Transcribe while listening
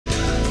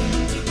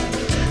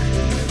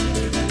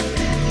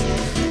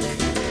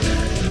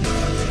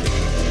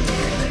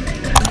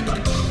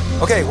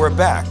Okay, we're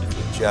back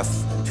with Jeff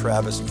and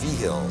Travis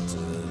Vigil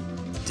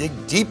to dig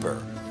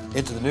deeper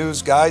into the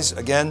news. Guys,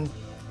 again,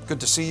 good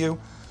to see you.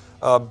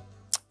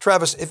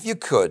 Travis, if you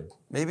could,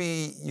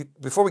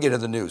 before we get into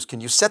the news,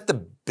 can you set the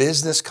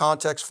business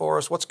context for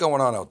us? What's going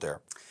on out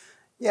there?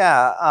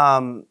 Yeah,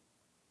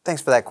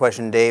 thanks for that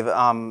question, Dave.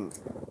 To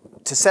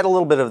set a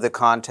little bit of the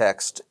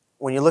context,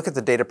 when you look at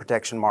the data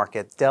protection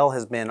market, Dell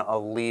has been a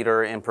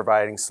leader in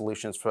providing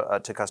solutions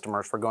to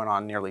customers for going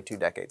on nearly 2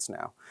 decades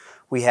now.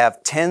 We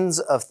have tens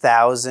of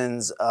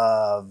thousands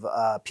of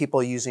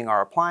people using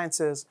our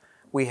appliances.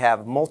 We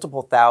have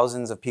multiple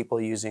thousands of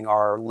people using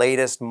our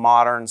latest,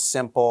 modern,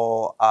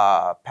 simple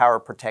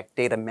PowerProtect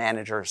Data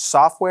Manager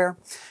software.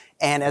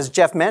 And as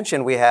Jeff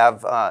mentioned, we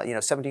have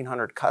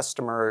 1,700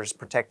 customers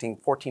protecting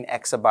 14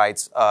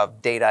 exabytes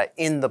of data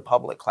in the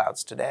public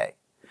clouds today.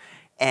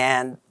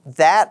 And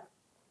that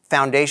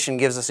foundation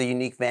gives us a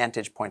unique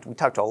vantage point. We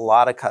talked to a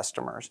lot of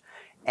customers,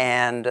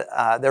 and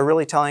they're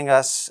really telling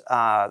us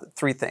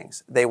 3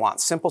 things. They want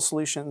simple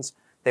solutions,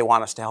 they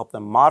want us to help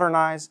them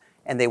modernize,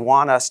 and they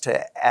want us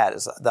to,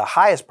 as the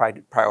highest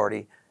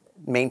priority,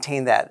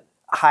 maintain that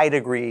high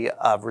degree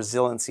of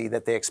resiliency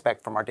that they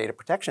expect from our data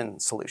protection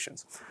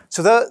solutions.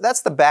 So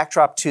that's the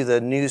backdrop to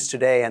the news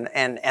today, and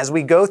as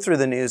we go through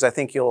the news, I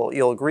think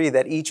you'll agree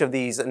that each of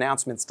these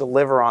announcements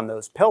deliver on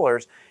those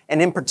pillars,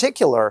 and in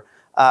particular,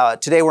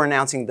 today we're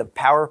announcing the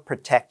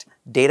PowerProtect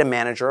Data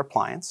Manager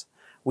appliance.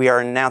 We are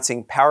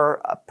announcing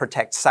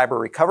PowerProtect Cyber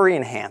Recovery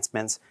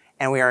enhancements,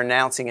 and we are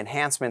announcing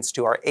enhancements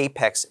to our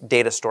Apex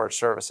data storage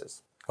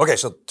services. Okay,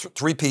 so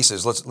 3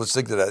 pieces. Let's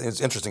dig to that.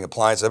 It's interesting.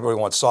 Appliance. Everybody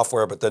wants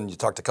software, but then you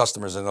talk to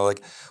customers and they're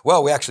like,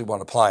 "Well, we actually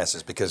want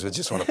appliances because we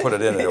just want to put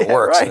it in and it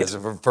works right.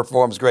 and it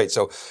performs great."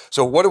 So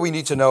what do we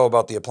need to know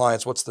about the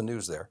appliance? What's the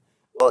news there?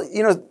 Well,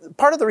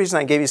 part of the reason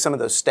I gave you some of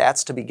those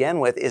stats to begin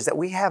with is that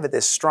we have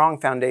this strong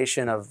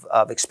foundation of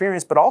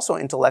experience, but also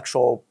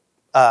intellectual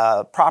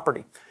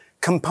property.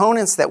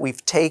 Components that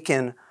we've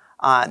taken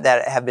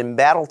that have been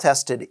battle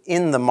tested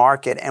in the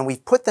market, and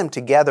we've put them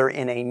together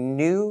in a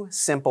new,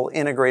 simple,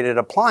 integrated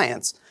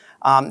appliance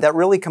that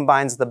really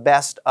combines the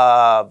best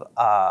of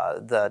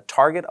the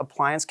target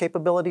appliance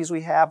capabilities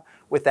we have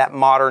with that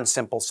modern,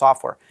 simple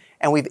software.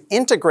 And we've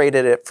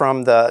integrated it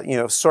from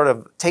the, sort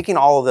of taking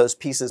all of those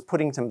pieces,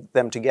 putting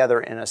them together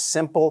in a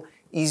simple,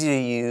 easy to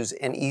use,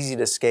 and easy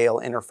to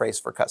scale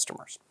interface for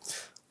customers.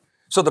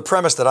 So the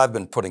premise that I've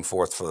been putting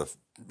forth for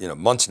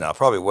months now,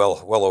 probably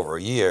well over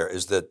a year,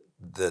 is that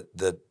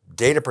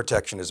data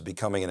protection is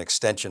becoming an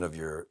extension of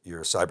your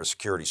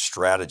cybersecurity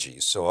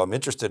strategies. So I'm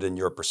interested in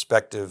your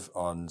perspective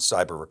on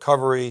cyber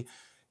recovery,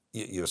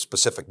 your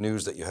specific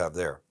news that you have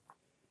there.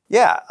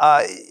 Yeah,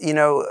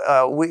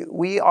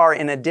 we are,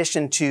 in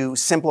addition to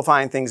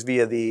simplifying things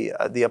via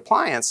the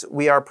appliance,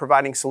 we are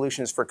providing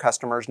solutions for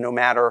customers no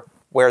matter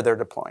where they're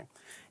deploying.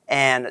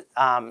 And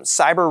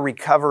cyber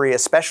recovery,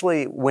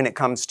 especially when it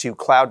comes to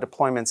cloud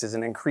deployments, is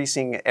an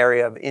increasing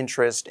area of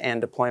interest and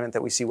deployment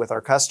that we see with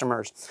our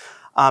customers.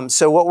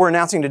 So what we're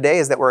announcing today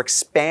is that we're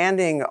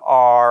expanding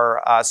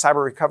our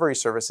cyber recovery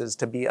services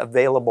to be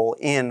available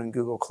in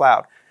Google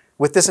Cloud.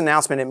 With this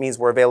announcement, it means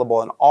we're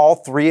available in all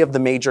 3 of the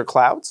major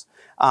clouds.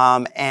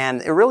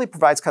 And it really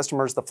provides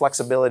customers the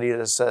flexibility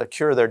to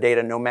secure their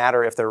data no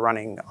matter if they're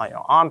running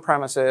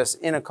on-premises,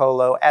 in a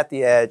colo, at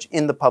the edge,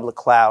 in the public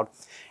cloud.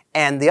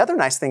 And the other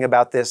nice thing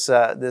about this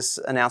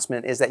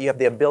announcement is that you have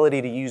the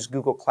ability to use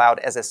Google Cloud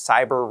as a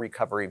cyber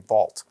recovery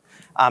vault.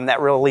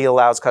 That really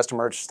allows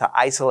customers to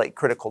isolate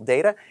critical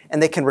data,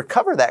 and they can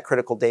recover that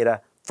critical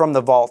data from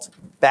the vault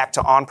back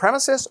to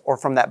on-premises, or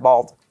from that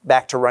vault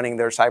back to running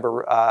their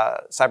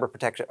cyber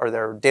protection or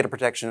their data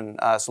protection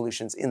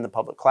solutions in the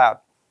public cloud.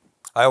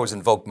 I always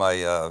invoke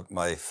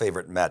my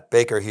favorite Matt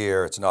Baker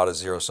here. It's not a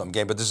zero-sum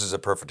game, but this is a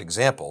perfect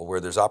example where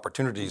there's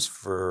opportunities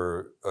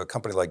for a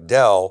company like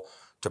Dell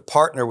to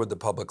partner with the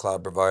public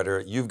cloud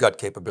provider. You've got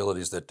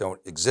capabilities that don't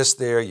exist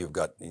there. You've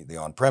got the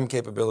on-prem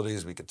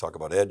capabilities. We could talk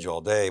about edge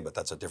all day, but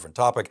that's a different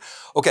topic.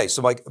 Okay,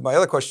 so my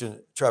other question,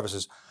 Travis,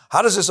 is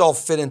how does this all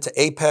fit into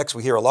Apex?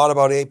 We hear a lot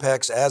about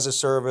Apex as a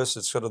service.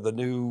 It's sort of the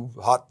new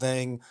hot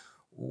thing.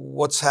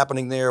 What's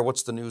happening there?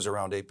 What's the news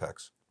around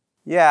Apex?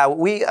 Yeah,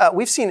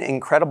 we've seen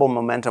incredible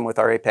momentum with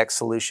our Apex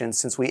solutions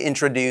since we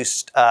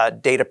introduced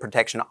data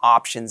protection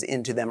options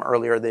into them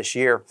earlier this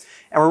year.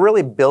 And we're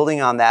really building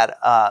on that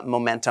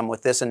momentum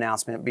with this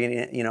announcement,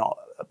 being,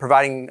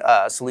 providing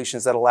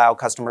solutions that allow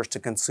customers to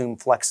consume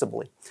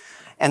flexibly.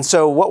 And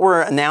so what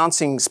we're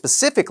announcing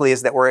specifically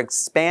is that we're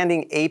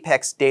expanding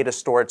Apex data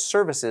storage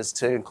services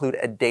to include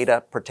a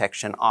data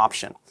protection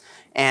option.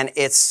 And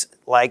it's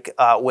like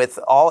with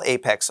all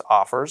Apex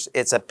offers,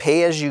 it's a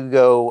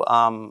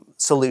pay-as-you-go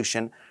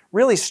solution,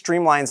 really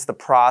streamlines the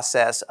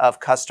process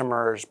of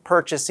customers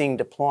purchasing,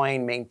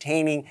 deploying,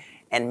 maintaining,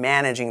 and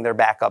managing their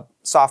backup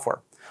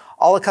software.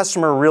 All a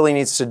customer really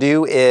needs to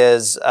do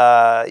is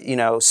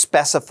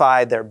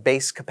specify their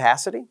base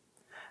capacity.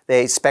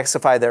 They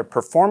specify their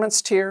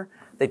performance tier.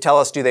 They tell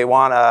us, do they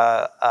want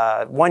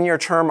a 1-year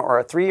term or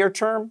a 3-year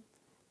term?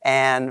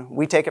 And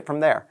we take it from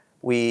there.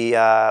 We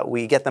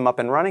get them up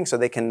and running so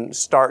they can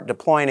start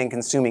deploying and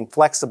consuming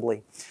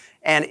flexibly.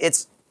 And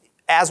it's,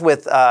 as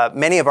with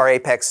many of our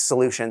Apex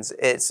solutions,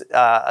 it's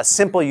a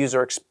simple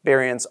user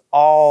experience,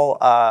 all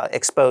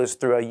exposed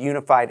through a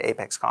unified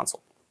Apex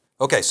console.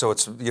 Okay, so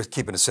you're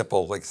keeping it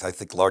simple, like I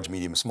think large,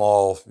 medium,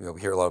 small.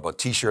 We hear a lot about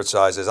t-shirt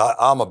sizes.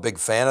 I'm a big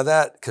fan of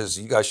that because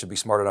you guys should be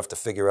smart enough to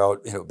figure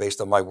out, based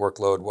on my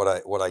workload,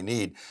 what I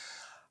need.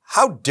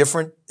 How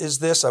different is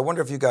this? I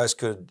wonder if you guys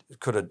could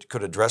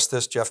address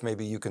this. Jeff,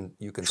 maybe you can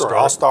Sure, start.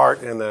 I'll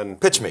start and then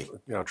pitch me.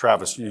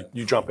 Travis,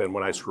 you jump in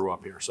when I screw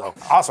up here. So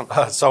awesome.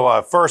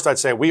 First, I'd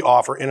say we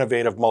offer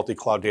innovative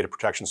multi-cloud data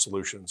protection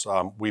solutions.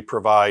 We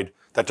provide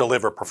that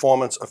deliver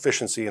performance,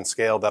 efficiency, and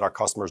scale that our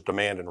customers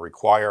demand and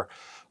require.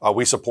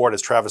 We support,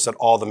 as Travis said,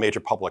 all the major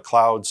public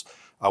clouds.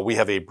 We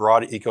have a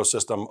broad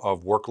ecosystem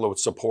of workload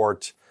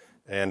support.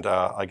 And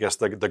I guess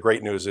the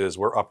great news is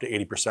we're up to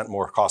 80%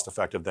 more cost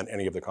effective than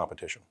any of the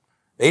competition.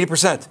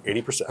 80%?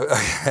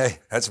 80%. Hey,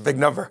 that's a big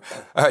number.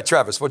 All right,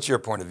 Travis, what's your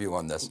point of view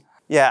on this?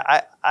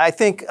 Yeah, I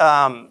think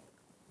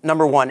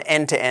number one,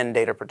 end-to-end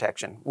data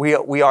protection.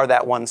 We are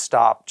that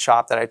one-stop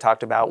shop that I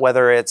talked about,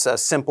 whether it's a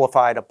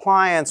simplified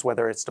appliance,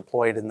 whether it's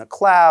deployed in the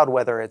cloud,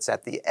 whether it's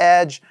at the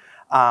edge,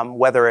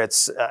 whether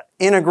it's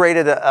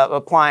integrated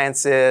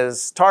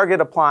appliances,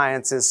 target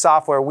appliances,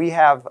 software. We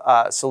have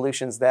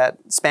solutions that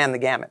span the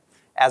gamut.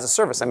 As a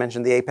service, I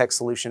mentioned the Apex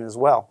solution as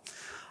well.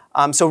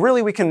 So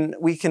really we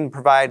can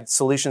provide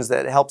solutions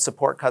that help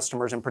support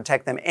customers and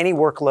protect them any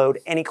workload,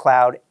 any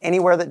cloud,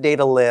 anywhere that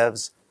data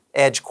lives,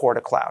 edge, core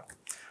to cloud.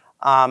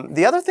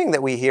 The other thing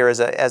that we hear as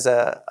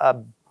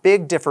a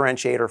big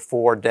differentiator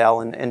for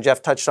Dell, and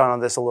Jeff touched on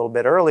this a little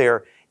bit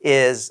earlier,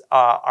 is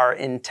our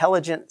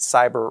intelligent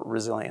cyber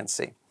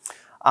resiliency.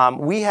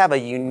 We have a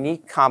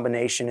unique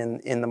combination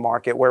in the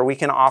market where we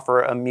can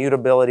offer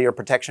immutability or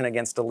protection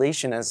against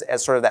deletion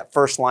as sort of that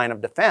first line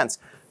of defense,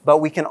 but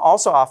we can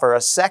also offer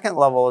a second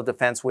level of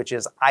defense, which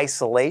is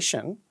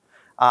isolation,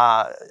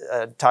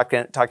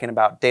 talking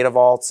about data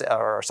vaults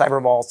or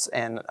cyber vaults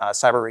and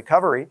cyber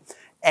recovery,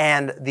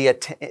 and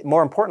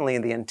more importantly,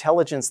 the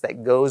intelligence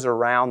that goes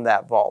around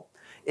that vault.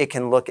 It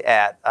can look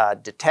at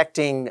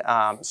detecting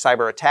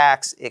cyber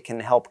attacks. It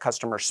can help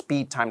customers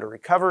speed time to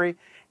recovery,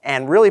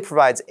 and really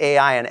provides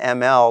AI and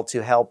ML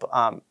to help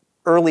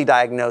early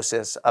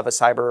diagnosis of a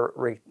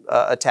cyber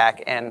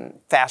attack and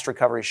fast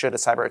recovery should a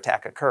cyber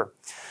attack occur.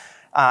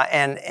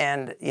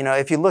 And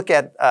if you look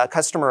at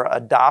customer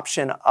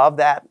adoption of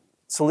that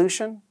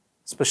solution,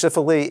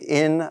 specifically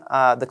in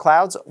the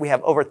clouds, we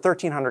have over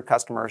 1,300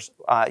 customers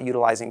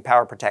utilizing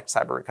PowerProtect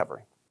Cyber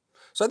Recovery.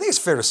 So I think it's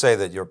fair to say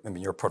that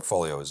your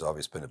portfolio has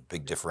always been a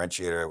big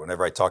differentiator.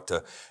 Whenever I talk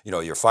to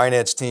your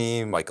finance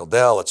team, Michael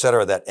Dell, et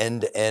cetera, that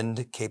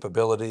end-to-end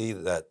capability,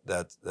 that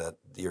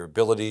your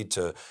ability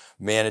to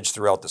manage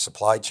throughout the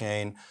supply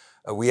chain.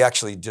 We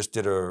actually just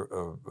did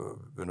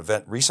an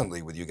event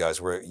recently with you guys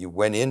where you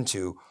went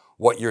into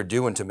what you're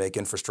doing to make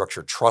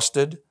infrastructure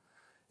trusted.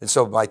 And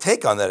so my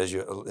take on that is,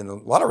 in a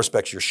lot of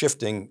respects, you're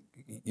shifting,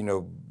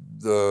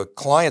 the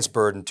client's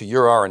burden to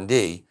your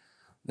R&D.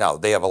 Now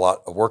they have a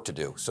lot of work to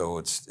do, so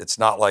it's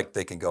not like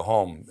they can go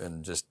home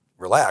and just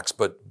relax.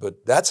 But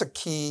that's a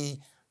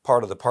key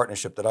part of the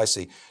partnership that I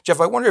see.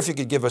 Jeff, I wonder if you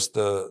could give us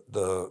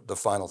the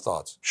final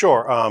thoughts.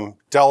 Sure.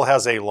 Dell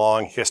has a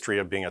long history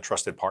of being a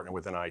trusted partner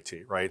within IT,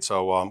 right?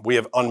 So we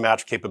have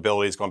unmatched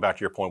capabilities. Going back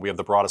to your point, we have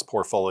the broadest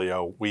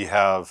portfolio. We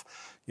have,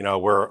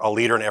 we're a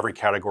leader in every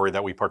category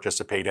that we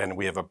participate in.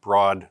 We have a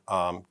broad,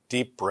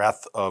 deep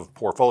breadth of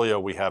portfolio.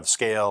 We have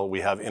scale.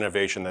 We have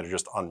innovation that are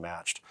just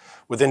unmatched.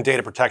 Within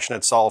data protection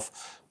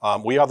itself,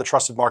 we are the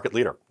trusted market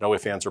leader. No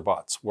ifs, ands, or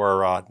buts.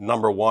 We're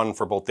number one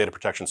for both data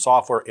protection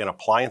software and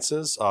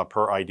appliances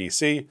per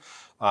IDC.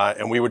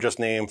 And we were just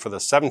named for the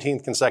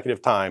 17th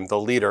consecutive time the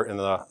leader in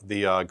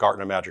the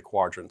Gartner Magic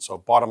Quadrant. So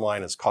bottom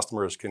line is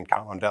customers can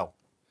count on Dell.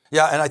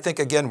 Yeah, and I think,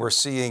 again, we're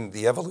seeing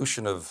the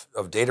evolution of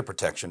data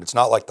protection. It's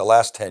not like the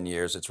last 10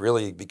 years. It's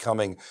really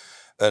becoming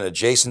an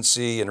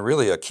adjacency and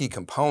really a key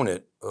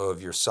component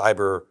of your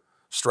cyber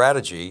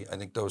strategy. I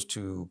think those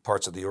two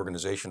parts of the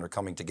organization are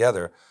coming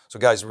together. So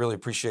guys, really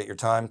appreciate your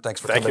time. Thanks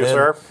for coming in. Thank you,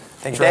 sir.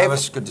 Thank you,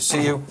 Travis, Dave. good to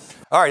see you.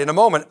 All right, in a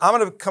moment, I'm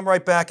going to come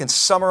right back and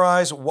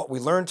summarize what we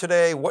learned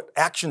today, what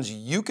actions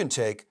you can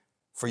take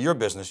for your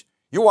business.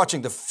 You're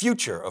watching the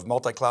future of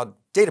multi-cloud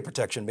data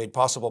protection made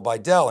possible by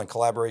Dell in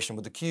collaboration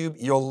with theCUBE,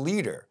 your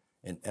leader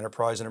in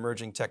enterprise and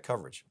emerging tech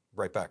coverage.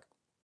 Right back.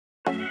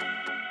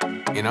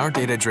 In our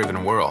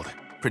data-driven world,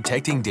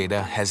 protecting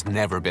data has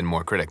never been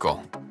more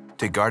critical.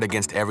 To guard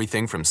against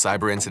everything from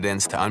cyber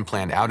incidents to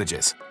unplanned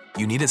outages,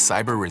 you need a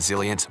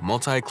cyber-resilient,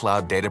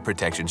 multi-cloud data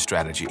protection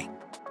strategy.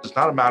 It's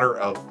not a matter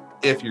of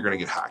if you're going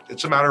to get hacked.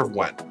 It's a matter of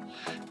when.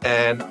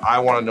 And I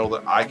want to know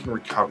that I can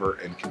recover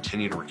and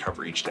continue to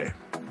recover each day.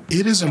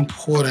 It is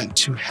important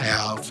to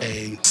have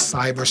a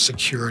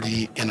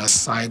cybersecurity and a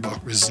cyber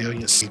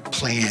resiliency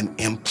plan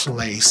in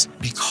place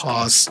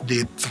because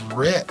the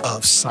threat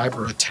of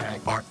cyber attack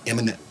are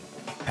imminent.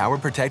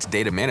 PowerProtect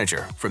Data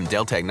Manager from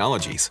Dell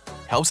Technologies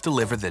helps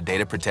deliver the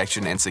data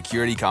protection and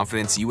security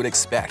confidence you would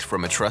expect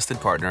from a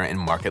trusted partner and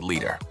market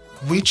leader.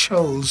 We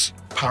chose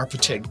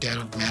PowerProtect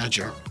Data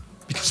Manager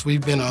because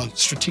we've been a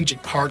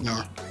strategic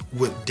partner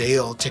with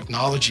Dell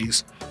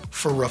Technologies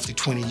for roughly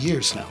 20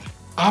 years now.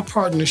 Our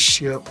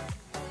partnership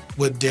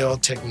with Dell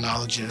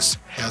Technologies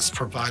has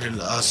provided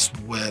us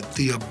with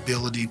the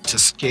ability to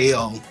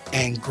scale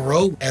and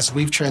grow as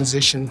we've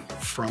transitioned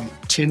from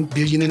 10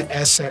 billion in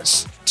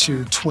assets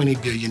to 20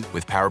 billion.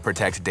 With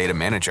PowerProtect Data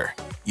Manager,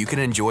 you can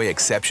enjoy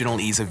exceptional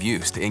ease of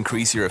use to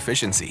increase your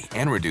efficiency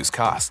and reduce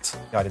costs.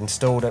 I'd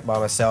installed it by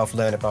myself,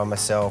 learned it by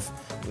myself.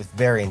 It was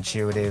very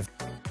intuitive.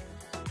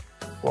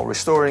 Well,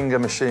 restoring a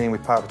machine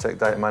with PowerProtect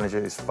Data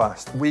Manager is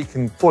fast. We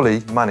can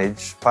fully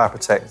manage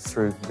PowerProtect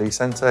through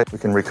vCenter. We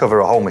can recover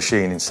a whole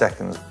machine in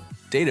seconds.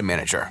 Data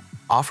Manager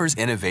offers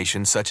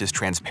innovations such as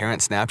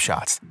transparent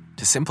snapshots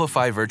to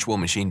simplify virtual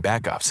machine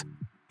backups.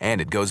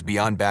 And it goes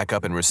beyond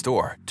backup and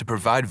restore to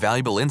provide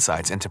valuable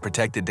insights into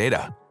protected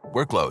data,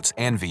 workloads,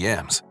 and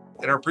VMs.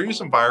 In our previous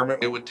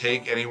environment, it would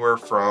take anywhere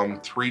from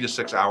 3 to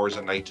 6 hours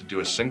a night to do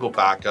a single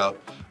backup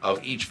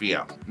of each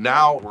VM.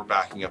 Now we're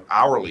backing up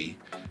hourly,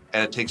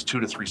 and it takes 2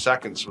 to 3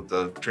 seconds with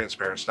the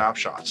transparent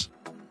snapshots.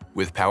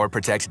 With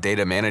PowerProtect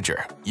Data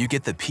Manager, you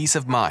get the peace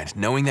of mind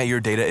knowing that your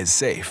data is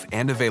safe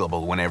and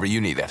available whenever you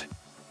need it.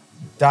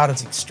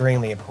 Data's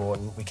extremely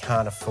important. We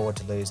can't afford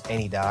to lose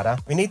any data.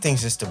 We need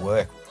things just to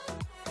work.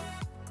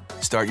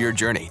 Start your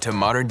journey to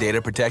modern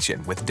data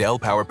protection with Dell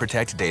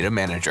PowerProtect Data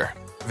Manager.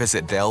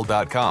 Visit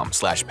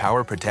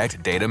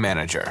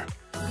dell.com/PowerProtectDataManager.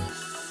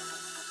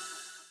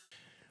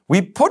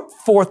 We put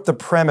forth the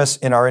premise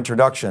in our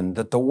introduction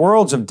that the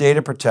worlds of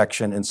data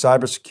protection and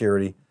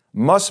cybersecurity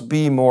must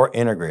be more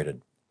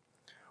integrated.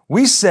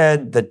 We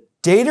said that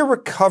data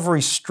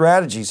recovery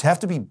strategies have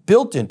to be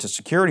built into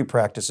security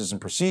practices and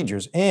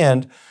procedures,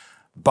 and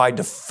by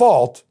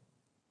default,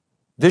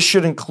 this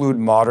should include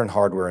modern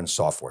hardware and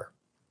software.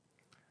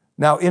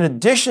 Now, in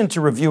addition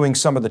to reviewing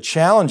some of the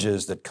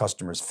challenges that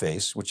customers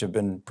face, which have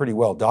been pretty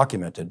well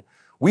documented,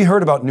 we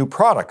heard about new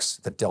products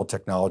that Dell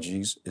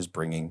Technologies is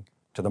bringing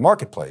to the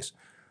marketplace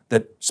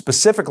that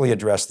specifically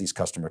address these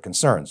customer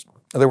concerns.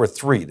 Now, there were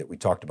 3 that we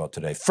talked about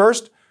today.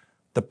 First,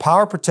 the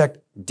PowerProtect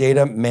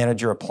Data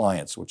Manager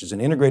appliance, which is an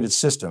integrated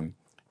system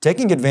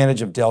taking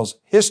advantage of Dell's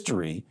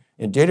history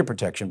in data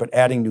protection, but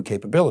adding new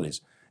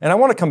capabilities. And I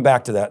want to come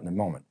back to that in a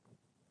moment.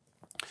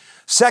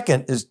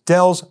 Second is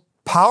Dell's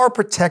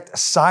PowerProtect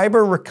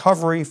Cyber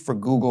Recovery for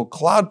Google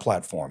Cloud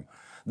Platform.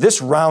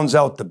 This rounds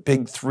out the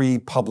big 3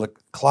 public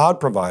cloud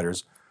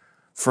providers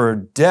for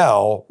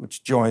Dell,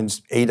 which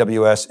joins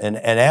AWS and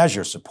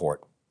Azure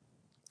support.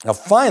 Now,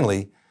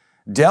 finally,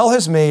 Dell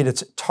has made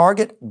its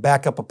target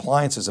backup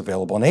appliances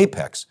available in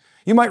Apex.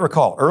 You might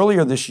recall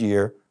earlier this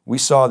year, we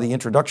saw the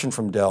introduction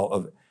from Dell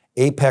of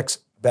Apex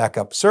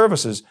Backup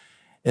Services.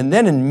 And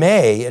then in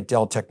May at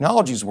Dell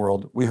Technologies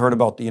World, we heard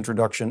about the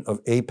introduction of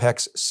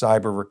Apex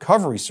Cyber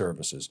Recovery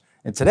Services.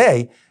 And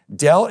today,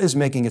 Dell is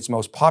making its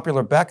most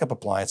popular backup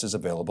appliances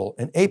available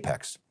in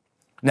Apex.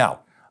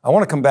 Now, I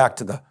want to come back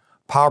to the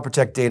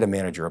PowerProtect Data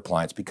Manager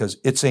appliance because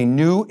it's a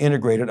new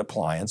integrated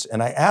appliance.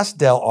 And I asked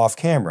Dell off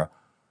camera,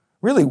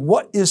 really,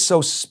 what is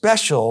so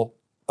special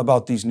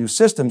about these new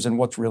systems and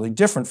what's really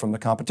different from the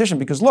competition?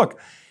 Because look,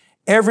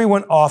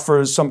 everyone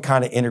offers some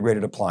kind of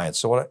integrated appliance.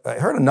 So I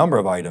heard a number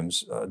of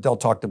items. Dell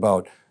talked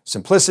about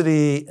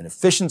simplicity and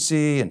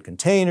efficiency and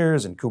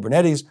containers and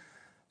Kubernetes.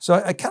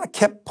 So I kind of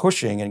kept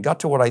pushing and got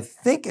to what I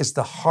think is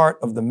the heart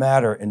of the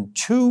matter in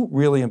 2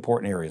 really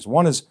important areas.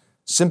 One is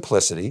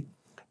simplicity.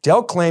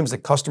 Dell claims that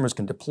customers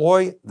can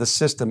deploy the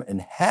system in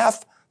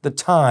half the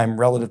time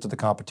relative to the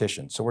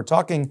competition. So we're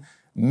talking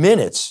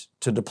minutes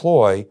to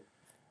deploy,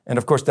 and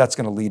of course that's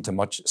going to lead to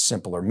much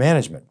simpler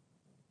management.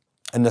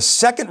 And the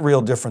second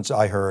real difference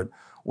I heard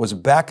was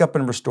backup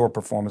and restore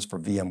performance for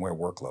VMware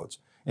workloads.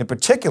 In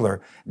particular,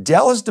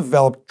 Dell has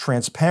developed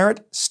transparent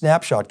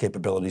snapshot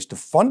capabilities to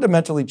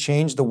fundamentally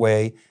change the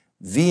way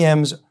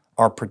VMs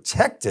are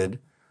protected,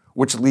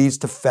 which leads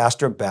to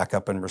faster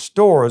backup and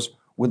restores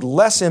with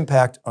less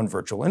impact on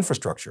virtual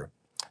infrastructure.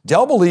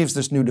 Dell believes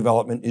this new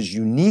development is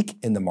unique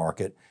in the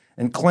market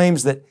and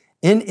claims that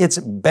in its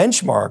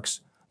benchmarks,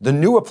 the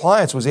new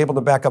appliance was able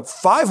to back up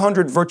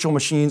 500 virtual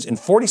machines in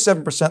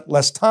 47%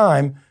 less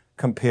time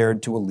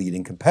compared to a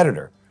leading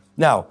competitor.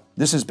 Now,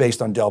 this is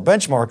based on Dell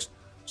benchmarks,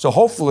 so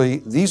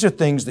hopefully these are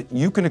things that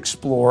you can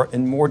explore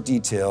in more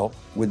detail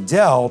with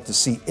Dell to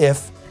see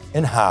if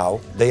and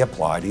how they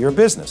apply to your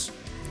business.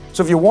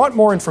 So if you want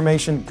more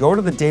information, go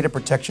to the data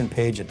protection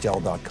page at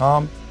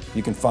Dell.com.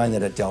 You can find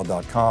that at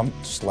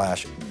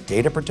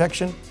Dell.com/data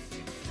protection.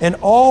 And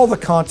all the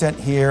content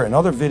here and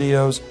other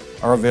videos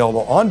are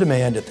available on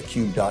demand at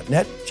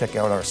theCUBE.net. Check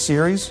out our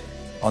series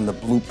on the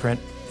blueprint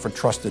for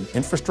trusted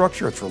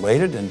infrastructure. It's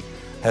related and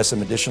has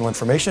some additional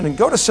information. And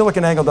go to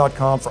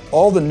SiliconANGLE.com for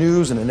all the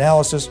news and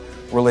analysis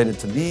related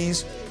to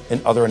these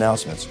and other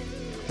announcements.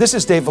 This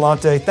is Dave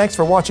Vellante. Thanks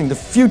for watching the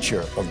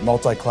future of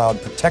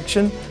multi-cloud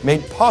protection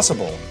made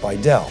possible by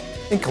Dell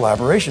in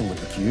collaboration with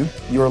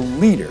theCUBE, your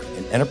leader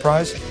in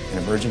enterprise and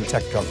emerging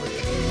tech coverage.